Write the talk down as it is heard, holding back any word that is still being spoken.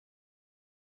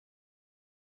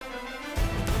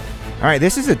All right,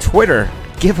 this is a Twitter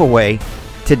giveaway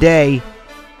today.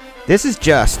 This is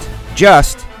just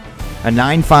a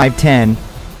 9.510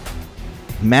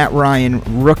 Matt Ryan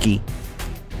rookie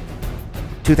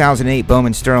 2008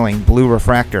 Bowman Sterling blue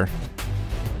refractor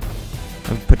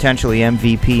of potentially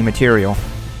MVP material,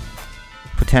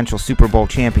 potential Super Bowl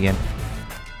champion.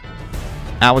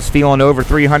 I was feeling over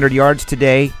 300 yards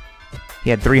today.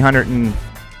 He had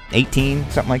 318,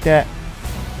 something like that.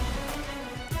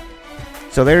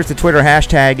 So there's the Twitter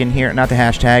hashtag in here. Not the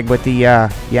hashtag, but the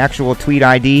actual tweet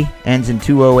ID ends in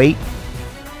 208.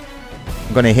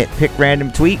 I'm going to hit pick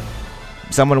random tweet.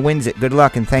 Someone wins it. Good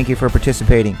luck and thank you for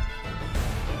participating.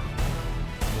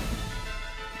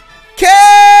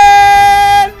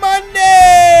 Ken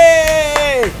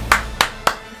Monday!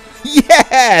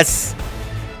 Yes!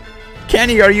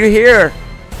 Kenny, are you here?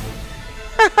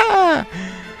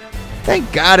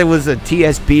 Thank God it was a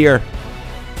TS beer.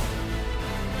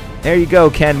 There you go,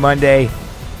 Ken Monday.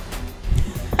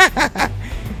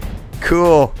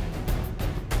 Cool.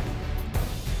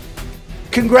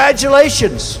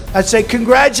 Congratulations. I'd say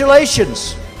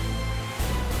congratulations.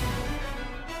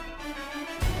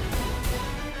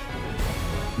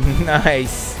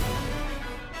 Nice.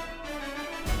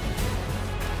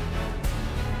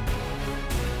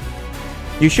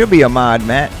 You should be a mod,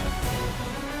 Matt.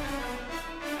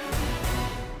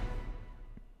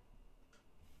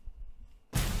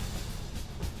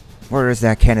 Where is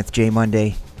that Kenneth J.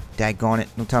 Monday? Daggone it.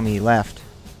 Don't tell me he left.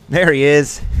 There he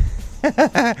is.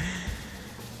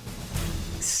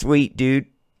 Sweet, dude.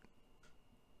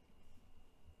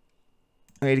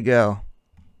 Way to go.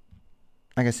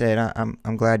 Like I said,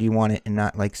 I'm glad you won it and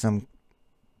not like some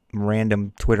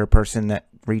random Twitter person that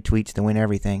retweets to win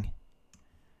everything.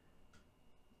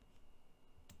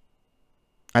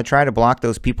 I try to block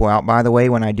those people out, by the way,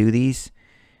 when I do these.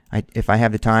 If I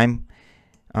have the time,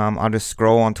 I'll just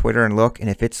scroll on Twitter and look, and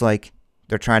if it's like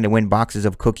they're trying to win boxes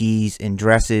of cookies and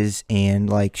dresses and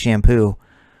like shampoo,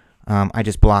 I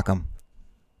just block them.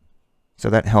 So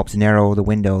that helps narrow the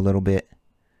window a little bit.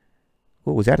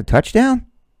 Oh, was that a touchdown?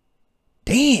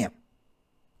 Damn.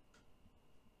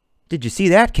 Did you see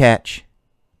that catch?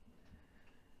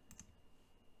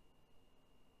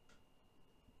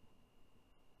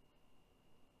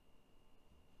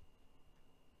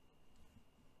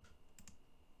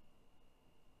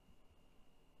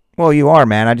 Well, you are,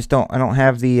 man. I don't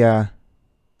have the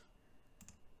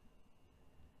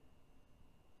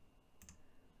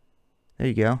There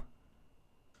you go.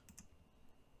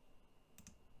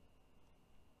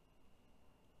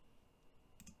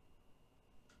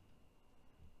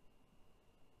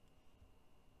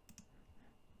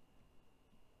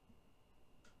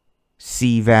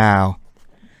 C-Val.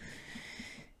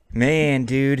 Man,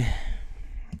 dude.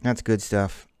 That's good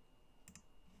stuff.